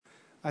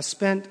I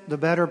spent the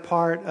better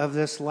part of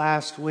this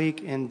last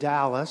week in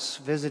Dallas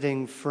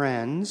visiting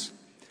friends,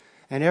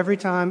 and every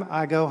time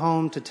I go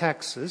home to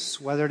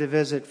Texas, whether to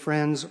visit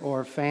friends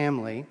or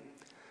family,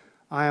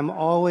 I am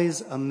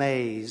always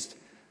amazed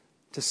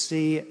to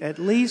see at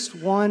least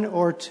one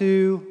or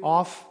two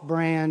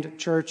off-brand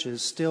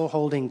churches still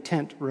holding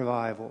tent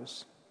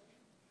revivals.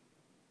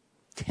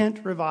 Tent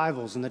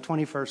revivals in the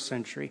 21st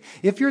century.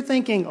 If you're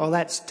thinking, oh,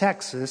 that's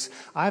Texas,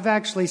 I've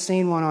actually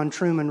seen one on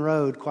Truman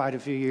Road quite a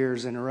few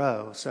years in a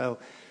row, so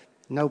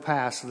no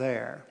pass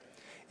there.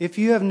 If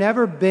you have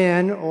never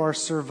been or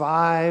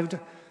survived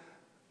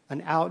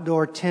an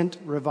outdoor tent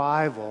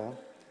revival,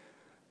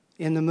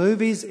 in the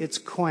movies it's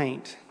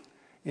quaint.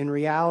 In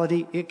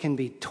reality, it can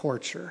be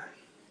torture.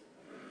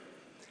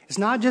 It's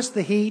not just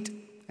the heat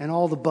and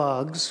all the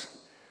bugs,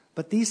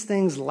 but these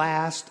things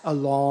last a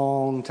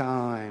long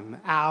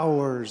time,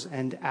 hours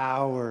and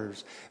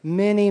hours.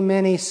 Many,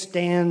 many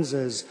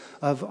stanzas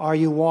of "Are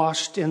you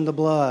washed in the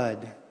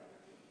blood?"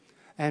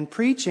 And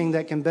preaching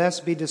that can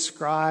best be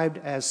described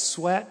as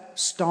sweat,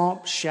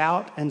 stomp,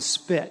 shout, and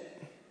spit.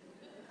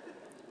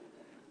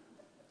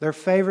 Their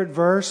favorite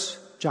verse,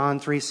 John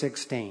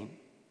 3:16.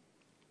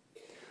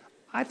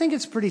 I think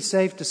it's pretty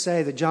safe to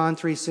say that John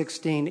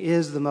 3:16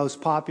 is the most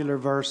popular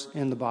verse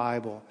in the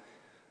Bible.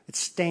 It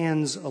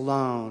stands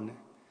alone.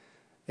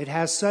 It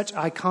has such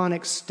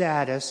iconic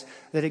status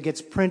that it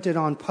gets printed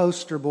on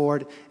poster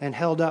board and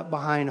held up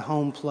behind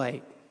home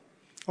plate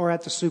or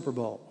at the Super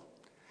Bowl.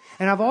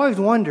 And I've always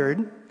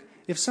wondered,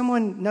 if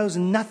someone knows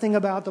nothing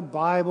about the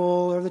Bible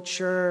or the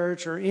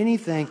church or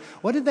anything,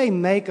 what did they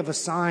make of a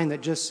sign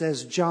that just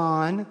says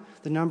John,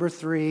 the number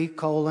 3,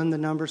 the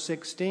number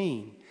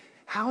 16?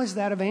 How is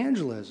that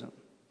evangelism?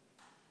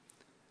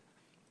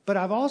 But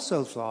I've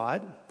also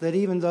thought that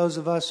even those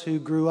of us who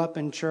grew up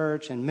in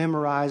church and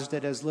memorized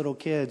it as little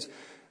kids,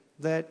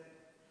 that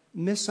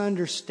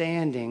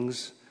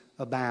misunderstandings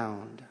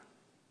abound.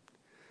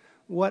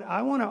 What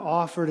I want to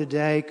offer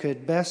today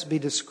could best be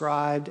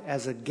described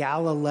as a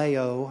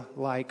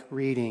Galileo-like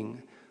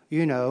reading.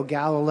 You know,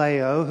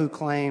 Galileo, who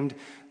claimed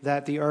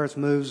that the earth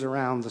moves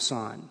around the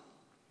sun.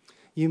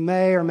 You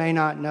may or may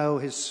not know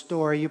his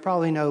story. You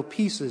probably know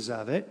pieces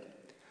of it.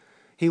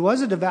 He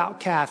was a devout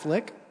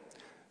Catholic,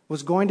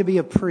 was going to be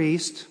a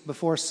priest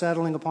before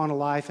settling upon a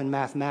life in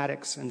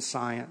mathematics and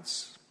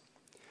science.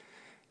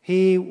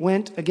 He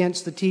went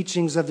against the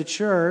teachings of the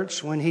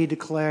church when he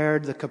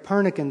declared the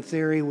Copernican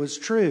theory was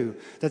true,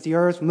 that the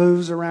earth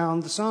moves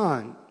around the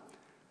sun.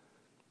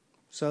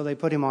 So they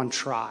put him on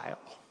trial.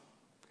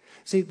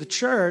 See, the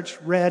church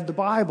read the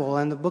Bible,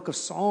 and the book of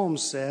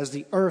Psalms says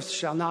the earth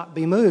shall not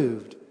be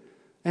moved.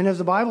 And if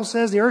the Bible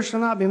says the earth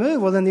shall not be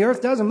moved, well, then the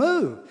earth doesn't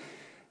move.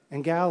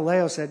 And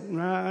Galileo said,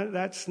 no,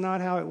 that's not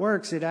how it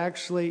works. It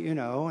actually,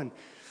 and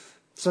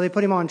so they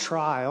put him on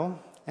trial.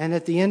 And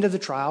at the end of the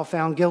trial,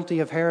 found guilty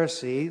of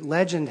heresy.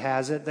 Legend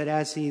has it that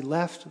as he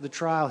left the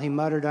trial, he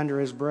muttered under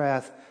his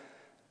breath,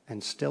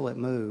 "And still it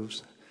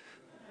moves."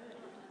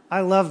 I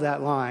love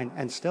that line,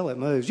 "and still it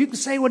moves." You can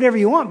say whatever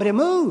you want, but it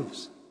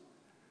moves.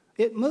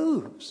 It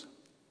moves.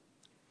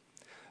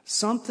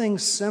 Something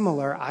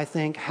similar, I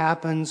think,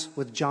 happens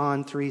with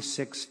John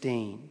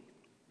 3:16.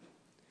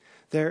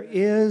 There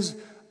is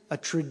a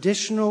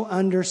traditional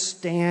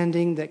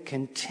understanding that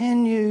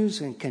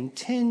continues and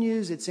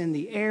continues. It's in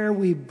the air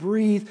we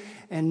breathe,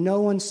 and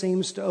no one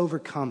seems to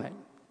overcome it.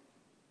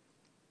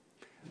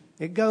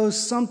 It goes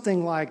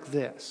something like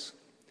this.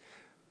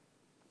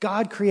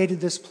 God created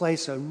this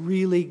place a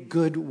really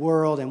good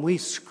world, and we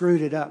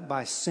screwed it up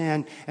by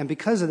sin, and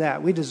because of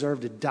that, we deserve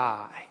to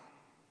die.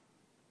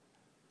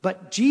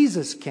 But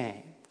Jesus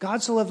came.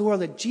 God so loved the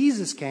world that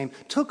Jesus came,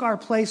 took our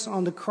place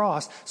on the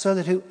cross so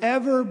that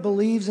whoever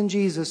believes in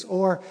Jesus,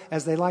 or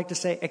as they like to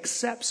say,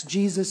 accepts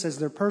Jesus as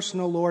their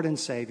personal Lord and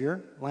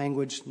Savior,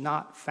 language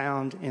not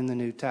found in the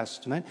New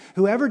Testament,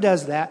 whoever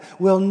does that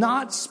will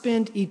not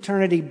spend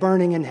eternity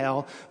burning in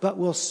hell, but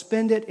will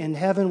spend it in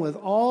heaven with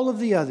all of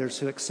the others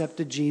who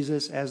accepted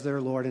Jesus as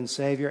their Lord and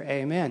Savior.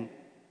 Amen.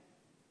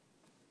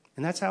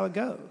 And that's how it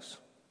goes.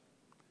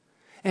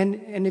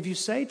 And if you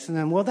say to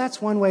them, well, that's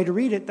one way to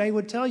read it, they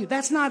would tell you,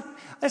 that's not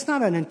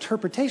an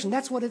interpretation.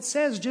 That's what it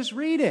says. Just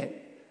read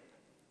it.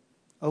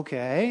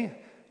 Okay.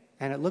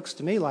 And it looks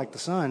to me like the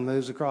sun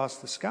moves across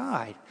the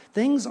sky.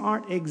 Things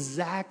aren't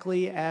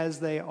exactly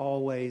as they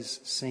always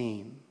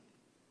seem.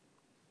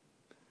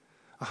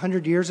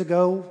 100 years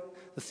ago,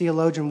 the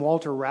theologian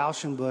Walter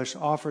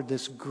Rauschenbusch offered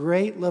this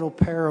great little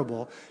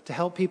parable to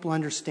help people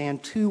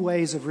understand two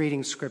ways of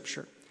reading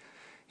Scripture.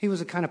 He was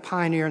a kind of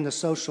pioneer in the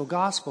social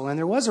gospel, and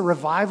there was a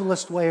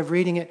revivalist way of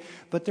reading it,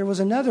 but there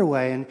was another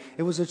way, and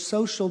it was a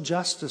social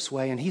justice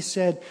way. And he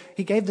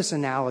gave this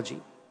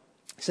analogy.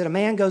 He said, a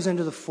man goes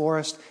into the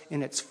forest,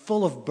 and it's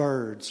full of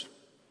birds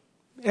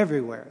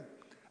everywhere.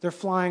 They're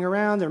flying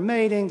around, they're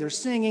mating, they're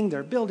singing,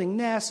 they're building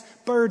nests,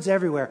 birds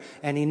everywhere.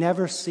 And he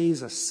never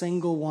sees a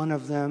single one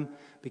of them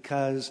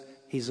because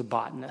he's a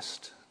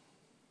botanist.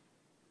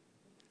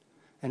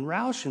 And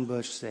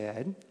Rauschenbusch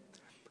said,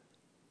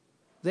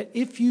 that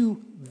if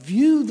you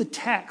view the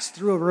text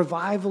through a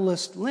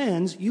revivalist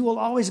lens, you will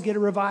always get a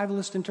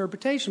revivalist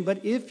interpretation.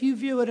 But if you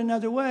view it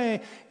another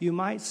way, you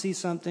might see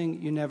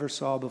something you never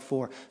saw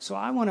before. So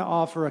I want to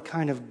offer a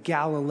kind of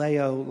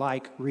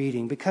Galileo-like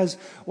reading, because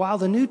while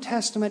the New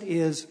Testament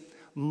is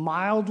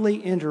mildly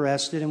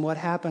interested in what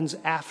happens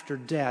after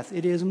death,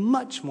 it is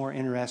much more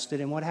interested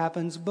in what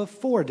happens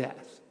before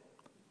death.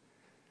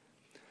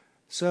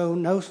 So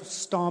no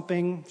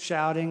stomping,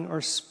 shouting, or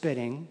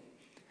spitting.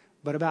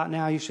 But about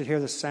now you should hear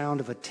the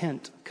sound of a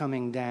tent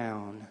coming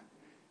down.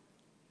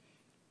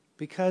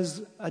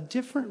 Because a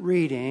different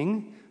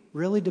reading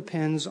really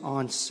depends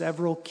on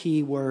several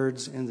key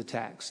words in the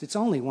text. It's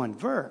only one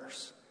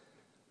verse.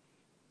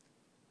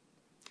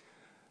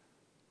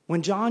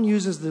 When John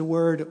uses the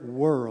word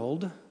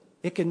world,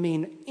 it can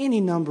mean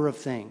any number of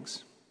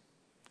things.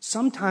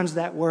 Sometimes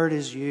that word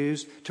is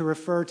used to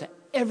refer to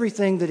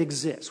everything that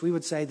exists. We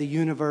would say the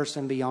universe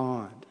and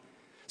beyond.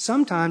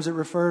 Sometimes it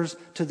refers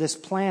to this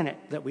planet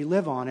that we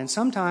live on, and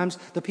sometimes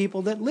the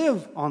people that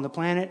live on the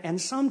planet, and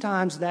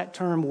sometimes that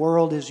term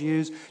world is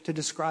used to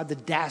describe the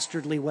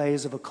dastardly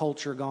ways of a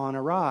culture gone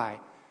awry.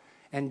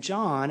 And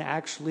John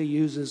actually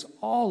uses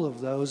all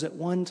of those at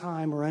one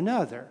time or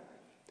another.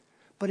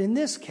 But in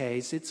this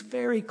case, it's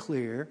very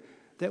clear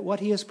that what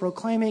he is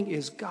proclaiming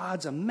is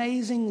God's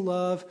amazing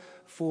love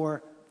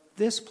for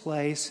this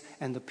place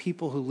and the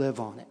people who live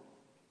on it.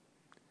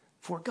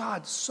 For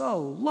God so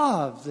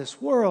loved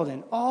this world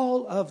and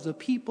all of the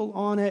people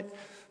on it.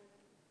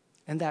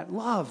 And that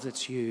love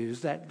that's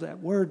used,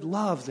 that word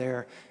love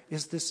there,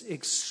 is this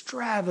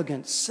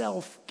extravagant,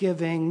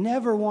 self-giving,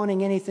 never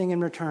wanting anything in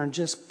return,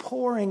 just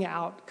pouring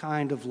out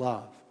kind of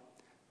love.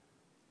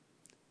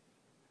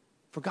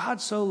 For God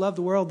so loved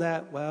the world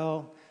that,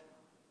 well,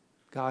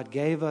 God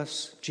gave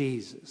us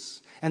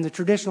Jesus. And the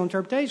traditional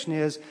interpretation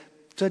is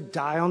to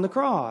die on the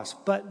cross.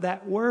 But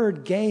that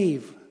word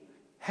gave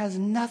has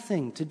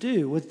nothing to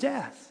do with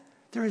death.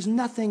 There is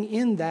nothing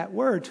in that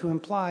word to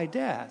imply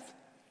death.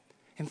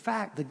 In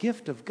fact, the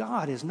gift of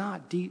God is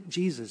not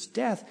Jesus'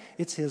 death,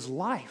 it's his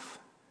life.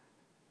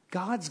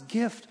 God's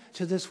gift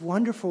to this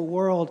wonderful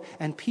world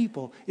and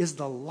people is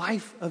the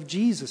life of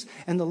Jesus.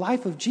 And the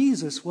life of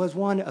Jesus was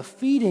one of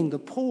feeding the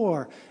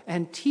poor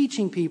and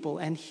teaching people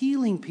and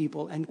healing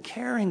people and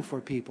caring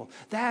for people.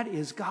 That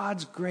is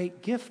God's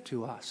great gift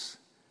to us.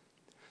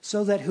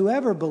 So that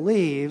whoever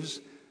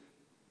believes,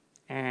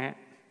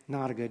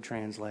 not a good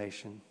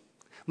translation.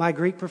 My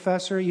Greek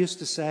professor used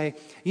to say,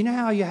 you know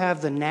how you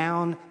have the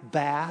noun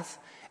bath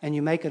and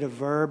you make it a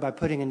verb by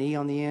putting an E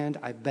on the end?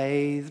 I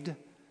bathed.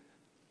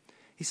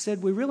 He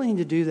said, we really need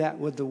to do that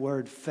with the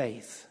word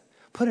faith.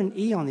 Put an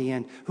E on the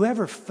end.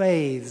 Whoever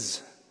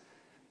faiths.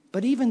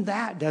 But even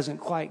that doesn't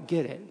quite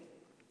get it.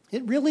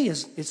 It really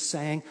is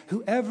saying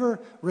whoever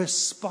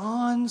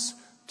responds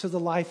to the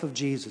life of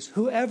Jesus.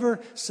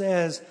 Whoever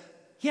says,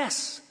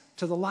 yes,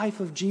 to the life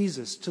of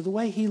Jesus, to the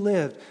way he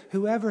lived.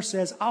 Whoever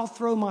says, I'll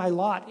throw my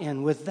lot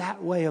in with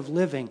that way of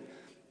living.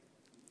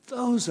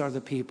 Those are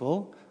the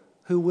people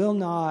who will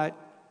not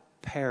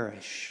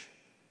perish.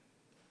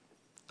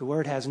 The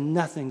word has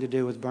nothing to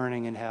do with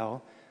burning in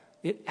hell.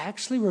 It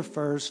actually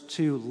refers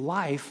to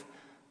life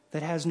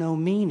that has no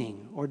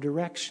meaning or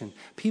direction.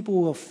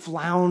 People will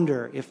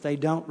flounder if they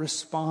don't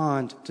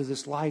respond to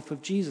this life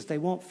of Jesus. They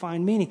won't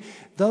find meaning.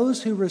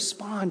 Those who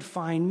respond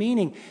find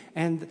meaning,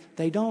 and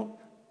they don't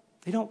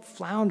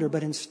flounder,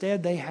 but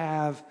instead they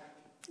have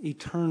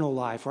eternal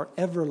life or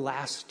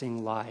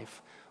everlasting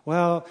life.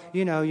 Well,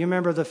 you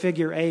remember the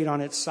figure 8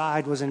 on its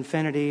side was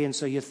infinity, and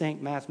so you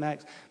think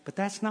mathematics, but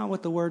that's not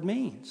what the word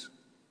means.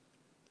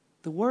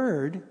 The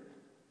word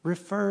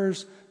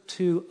refers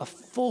to a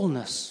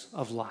fullness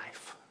of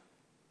life.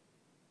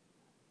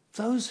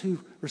 Those who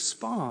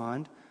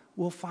respond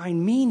will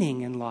find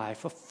meaning in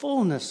life, a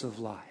fullness of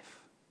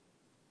life.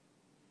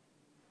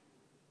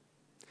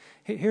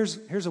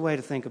 Here's a way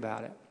to think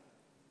about it.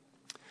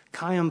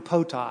 Chaim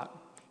Potok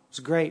was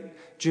a great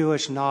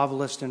Jewish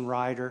novelist and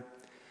writer.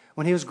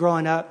 When he was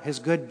growing up, his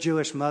good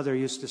Jewish mother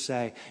used to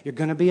say, you're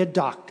going to be a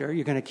doctor,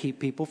 you're going to keep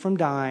people from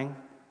dying.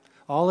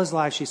 All his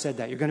life she said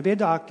that. You're going to be a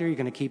doctor, you're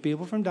going to keep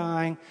people from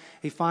dying.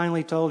 He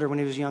finally told her when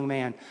he was a young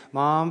man,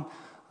 Mom,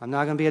 I'm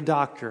not going to be a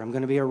doctor, I'm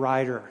going to be a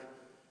writer.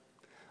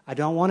 I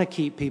don't want to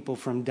keep people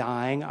from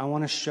dying, I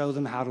want to show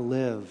them how to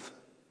live.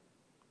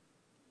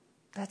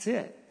 That's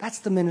it. That's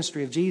the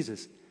ministry of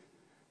Jesus.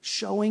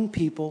 Showing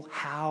people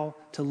how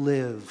to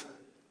live.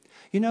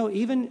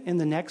 Even in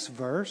the next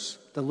verse,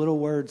 the little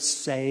word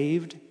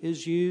saved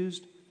is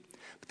used.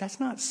 But that's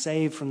not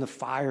saved from the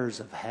fires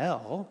of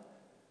hell.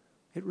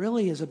 It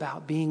really is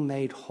about being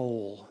made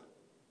whole.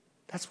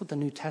 That's what the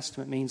New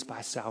Testament means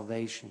by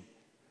salvation.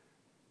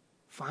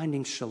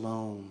 Finding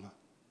shalom.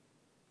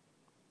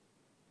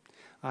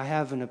 I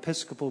have an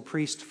Episcopal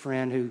priest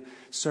friend who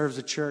serves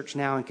a church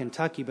now in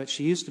Kentucky, but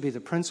she used to be the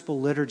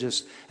principal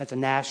liturgist at the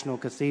National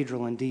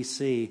Cathedral in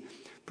D.C.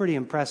 Pretty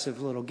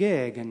impressive little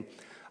gig. And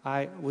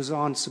I was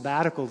on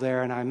sabbatical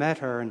there, and I met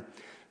her, and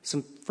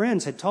some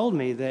friends had told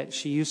me that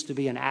she used to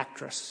be an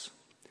actress.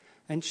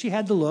 And she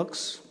had the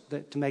looks,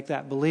 to make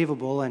that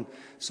believable. And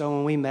so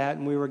when we met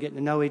and we were getting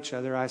to know each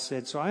other, I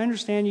said, so I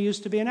understand you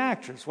used to be an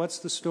actress. What's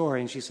the story?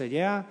 And she said,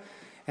 yeah.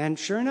 And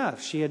sure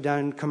enough, she had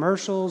done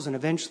commercials and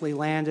eventually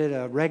landed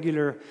a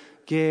regular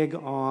gig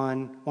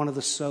on one of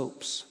the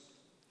soaps.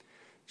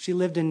 She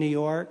lived in New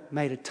York,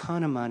 made a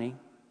ton of money,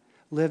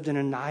 lived in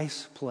a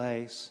nice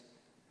place.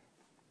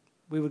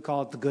 We would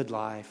call it the good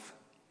life.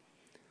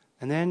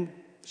 And then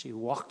she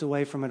walked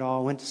away from it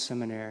all, went to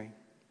seminary.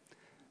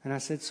 And I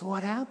said, so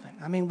what happened?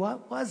 I mean,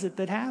 what was it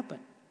that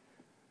happened?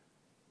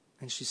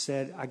 And she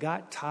said, I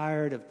got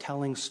tired of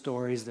telling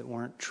stories that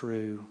weren't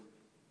true.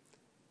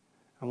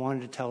 I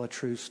wanted to tell a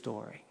true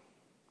story.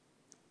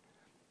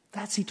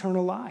 That's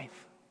eternal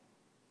life.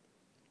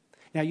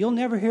 Now, you'll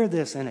never hear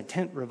this in a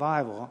tent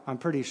revival, I'm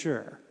pretty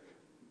sure.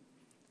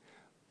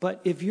 But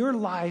if your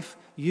life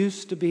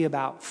used to be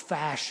about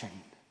fashion,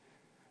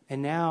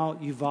 and now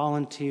you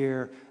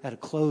volunteer at a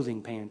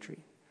clothing pantry,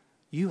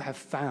 you have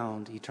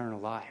found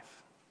eternal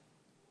life.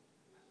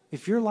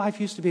 If your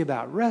life used to be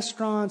about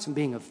restaurants and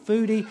being a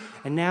foodie,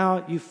 and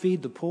now you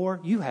feed the poor,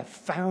 you have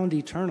found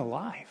eternal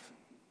life.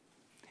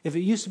 If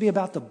it used to be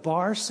about the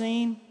bar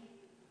scene,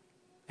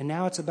 and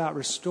now it's about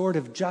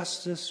restorative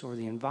justice or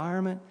the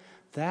environment,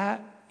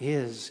 that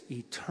is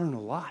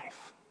eternal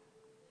life.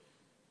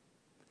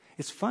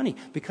 It's funny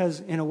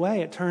because in a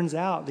way it turns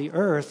out the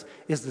earth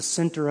is the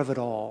center of it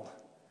all.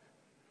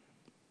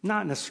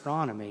 Not in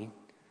astronomy,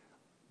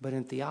 but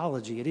in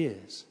theology it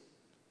is.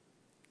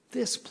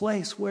 This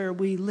place where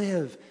we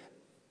live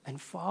and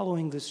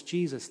following this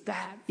Jesus,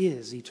 that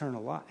is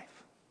eternal life.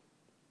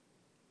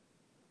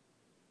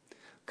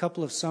 A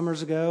couple of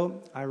summers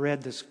ago, I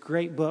read this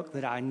great book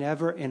that I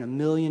never in a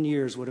million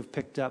years would have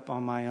picked up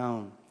on my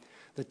own.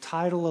 The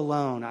title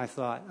alone, I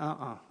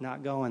thought,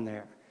 not going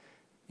there.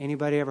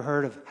 Anybody ever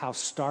heard of How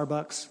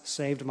Starbucks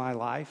Saved My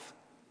Life?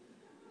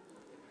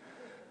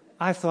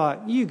 I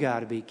thought, you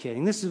got to be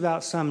kidding. This is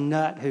about some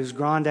nut whose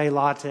grande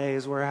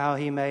lattes were how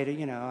he made it,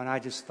 and I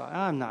just thought,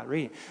 I'm not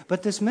reading.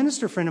 But this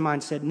minister friend of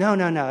mine said, no,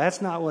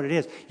 that's not what it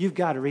is. You've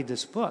got to read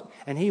this book.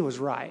 And he was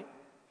right.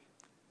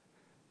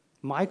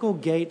 Michael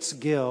Gates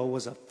Gill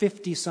was a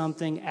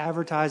 50-something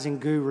advertising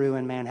guru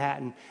in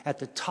Manhattan at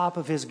the top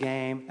of his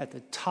game, at the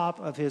top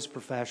of his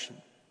profession.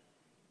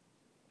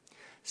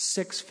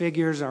 6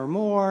 figures or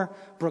more,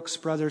 Brooks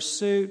Brothers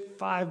suit,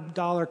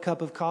 $5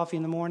 cup of coffee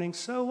in the morning.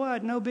 So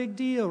what? No big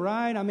deal,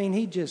 right? I mean,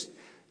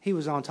 he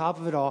was on top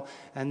of it all.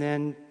 And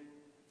then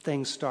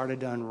things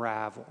started to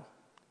unravel.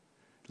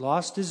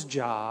 Lost his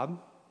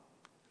job.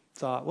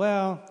 Thought,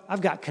 well,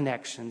 I've got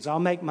connections. I'll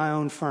make my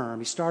own firm.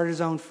 He started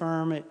his own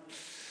firm.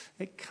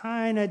 It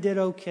kind of did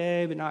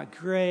okay, but not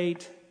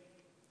great.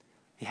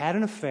 He had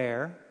an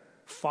affair,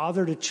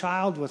 fathered a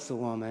child with the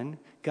woman,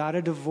 got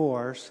a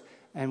divorce,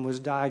 and was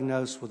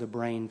diagnosed with a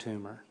brain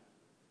tumor.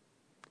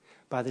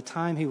 By the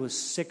time he was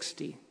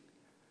 60,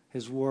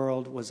 his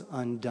world was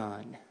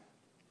undone.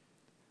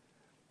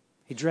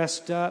 He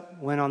dressed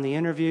up, went on the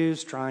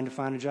interviews, trying to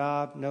find a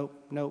job. Nope.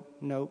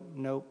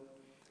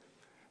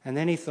 And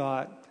then he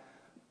thought,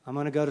 I'm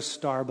going to go to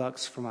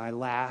Starbucks for my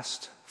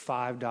last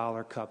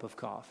 $5 cup of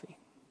coffee.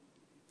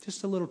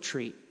 Just a little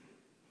treat.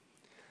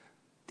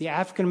 The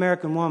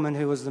African-American woman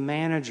who was the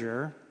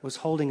manager was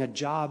holding a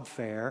job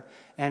fair,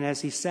 and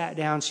as he sat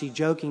down, she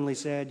jokingly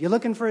said, "You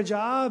looking for a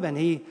job?" And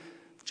he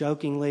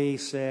jokingly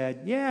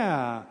said,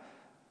 "Yeah."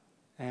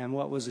 And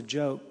what was a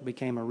joke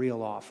became a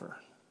real offer,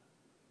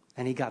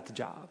 and he got the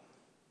job.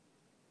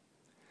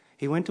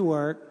 He went to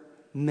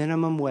work,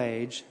 minimum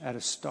wage, at a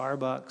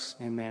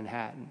Starbucks in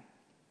Manhattan.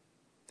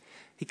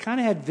 He kind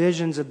of had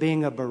visions of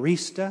being a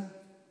barista,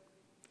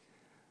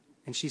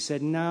 and she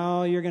said,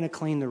 "No, you're going to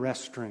clean the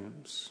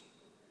restrooms."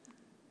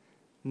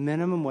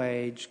 Minimum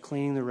wage,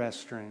 cleaning the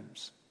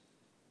restrooms.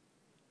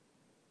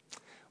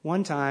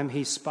 One time,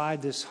 he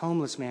spied this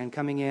homeless man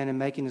coming in and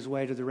making his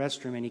way to the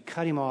restroom, and he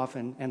cut him off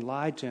and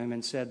lied to him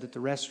and said that the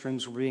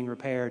restrooms were being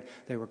repaired.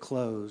 They were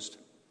closed.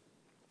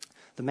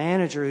 The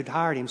manager who'd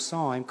hired him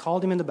saw him,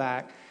 called him in the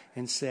back,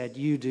 and said,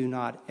 "You do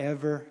not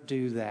ever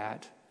do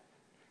that.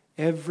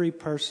 Every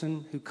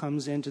person who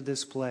comes into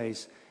this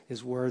place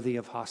is worthy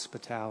of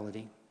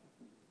hospitality."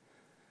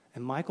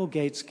 And Michael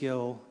Gates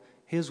Gill,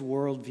 his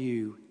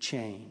worldview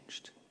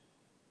changed.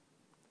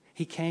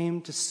 He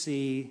came to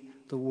see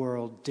the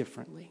world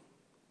differently.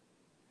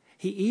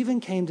 He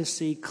even came to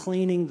see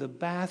cleaning the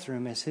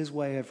bathroom as his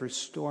way of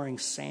restoring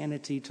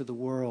sanity to the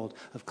world,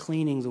 of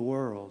cleaning the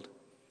world.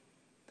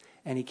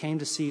 And he came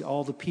to see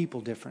all the people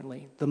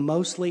differently, the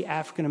mostly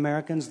African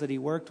Americans that he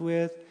worked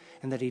with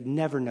and that he'd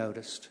never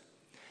noticed.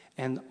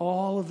 And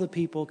all of the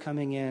people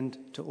coming in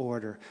to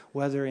order,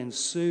 whether in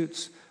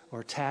suits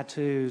or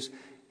tattoos,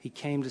 he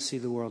came to see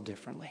the world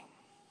differently.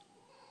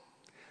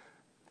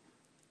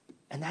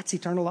 And that's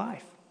eternal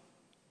life.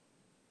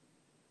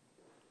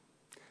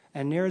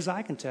 And near as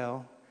I can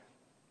tell,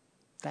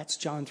 that's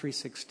John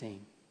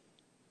 3:16.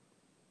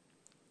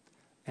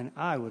 And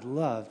I would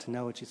love to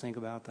know what you think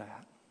about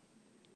that.